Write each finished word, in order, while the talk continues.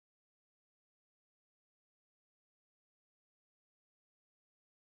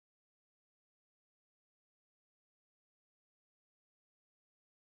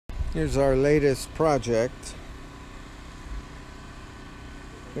Here's our latest project.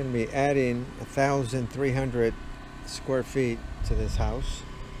 We're going to be adding 1,300 square feet to this house.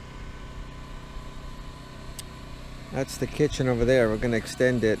 That's the kitchen over there. We're going to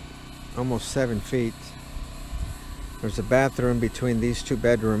extend it almost 7 feet. There's a bathroom between these two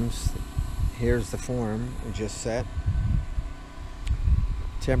bedrooms. Here's the form we just set.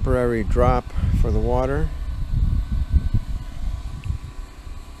 Temporary drop for the water.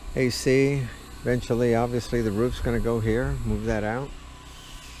 AC. Eventually, obviously, the roof's going to go here. Move that out.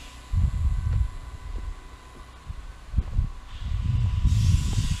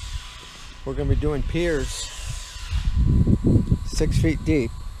 We're going to be doing piers 6 feet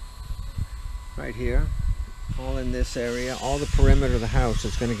deep right here, all in this area. All the perimeter of the house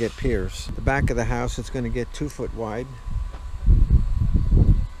is going to get piers. The back of the house is going to get 2 foot wide,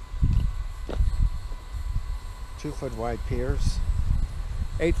 2 foot wide piers,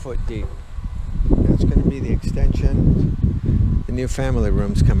 8 foot deep. That's going to be the extension. The new family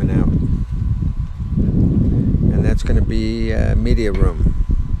room's coming out, and that's going to be a media room.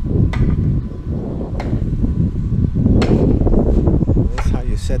 This is how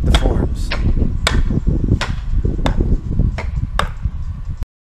you set the forms.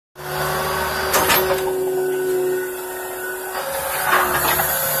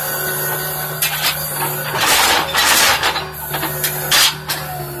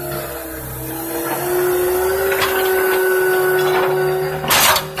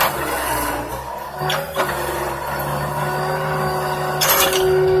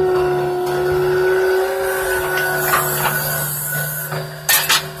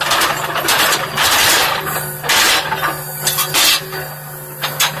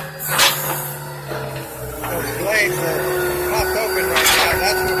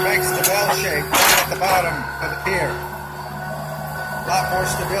 Bottom of the pier. A lot more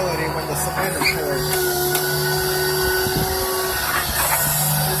stability when the cement is poured.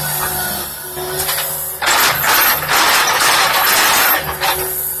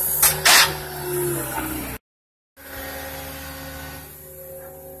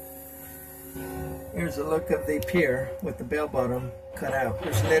 Here's a look of the pier with the bell bottom cut out.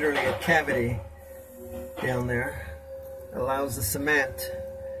 There's literally a cavity down there that allows the cement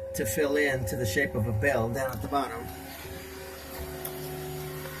to fill in to the shape of a bell down at the bottom.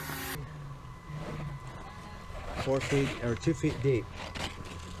 4 feet or 2 feet deep.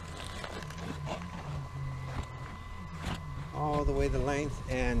 All the way the length,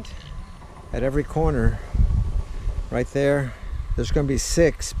 and at every corner right there, there's going to be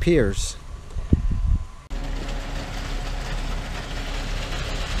 6 piers.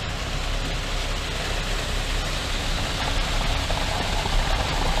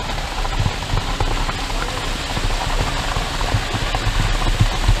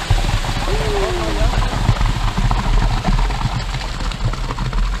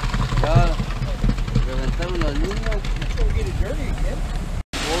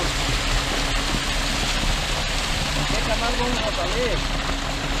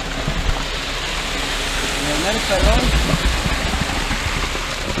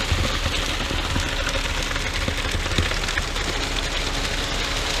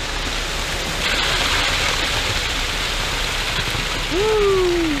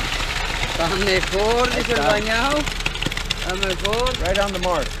 Está mejor, dice el bañado. Está mejor. Right on the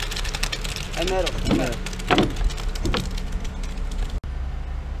mark. Ahí mero, ahí mero.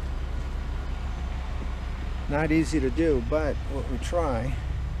 Not easy to do, but what we try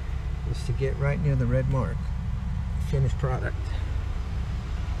is to get right near the red mark. Finished product.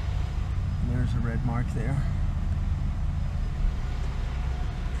 And there's a red mark there.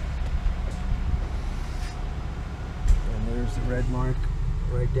 And there's the red mark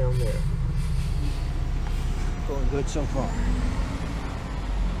right down there. Going good so far.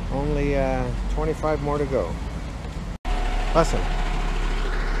 Only 25 more to go. Listen.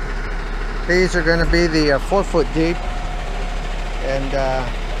 These are going to be the 4 foot deep and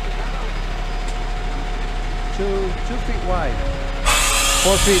 2 feet wide,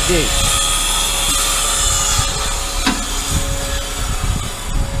 4 feet deep.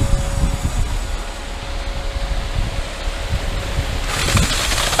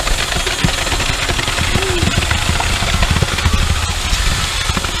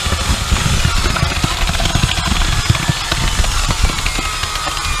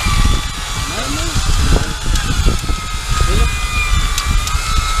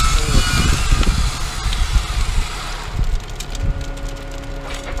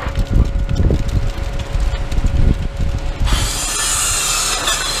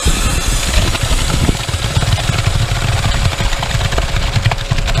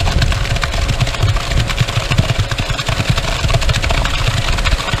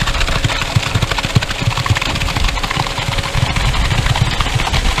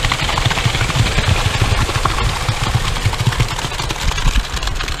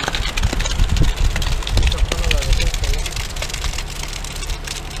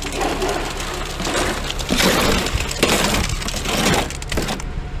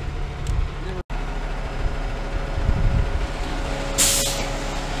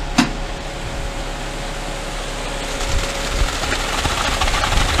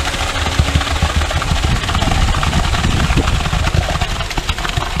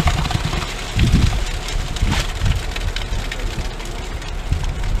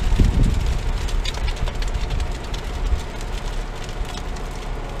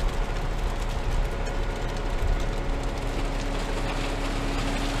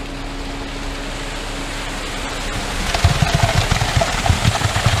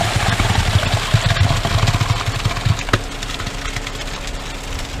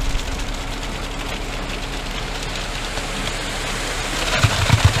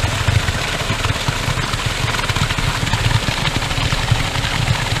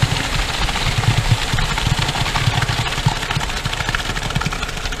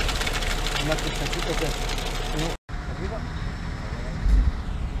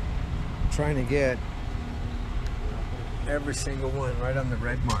 Trying to get every single one right on the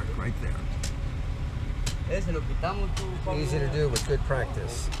red mark, right there. Ese lo quitamos tú, Pablo. Easy to do with good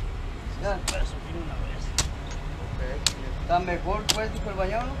practice. Ya. ¿Está mejor pues, dijo el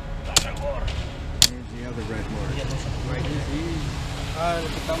bañado? Está mejor. Here's the other red mark. Right here. Ah, lo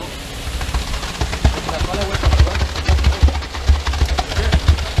quitamos. La pala vuelta, ¿verdad?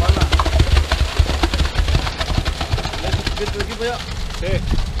 Pala. ¿Ya tu equipo ya? Sí.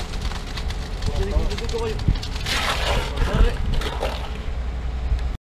 ¿Qué equipo, caballo?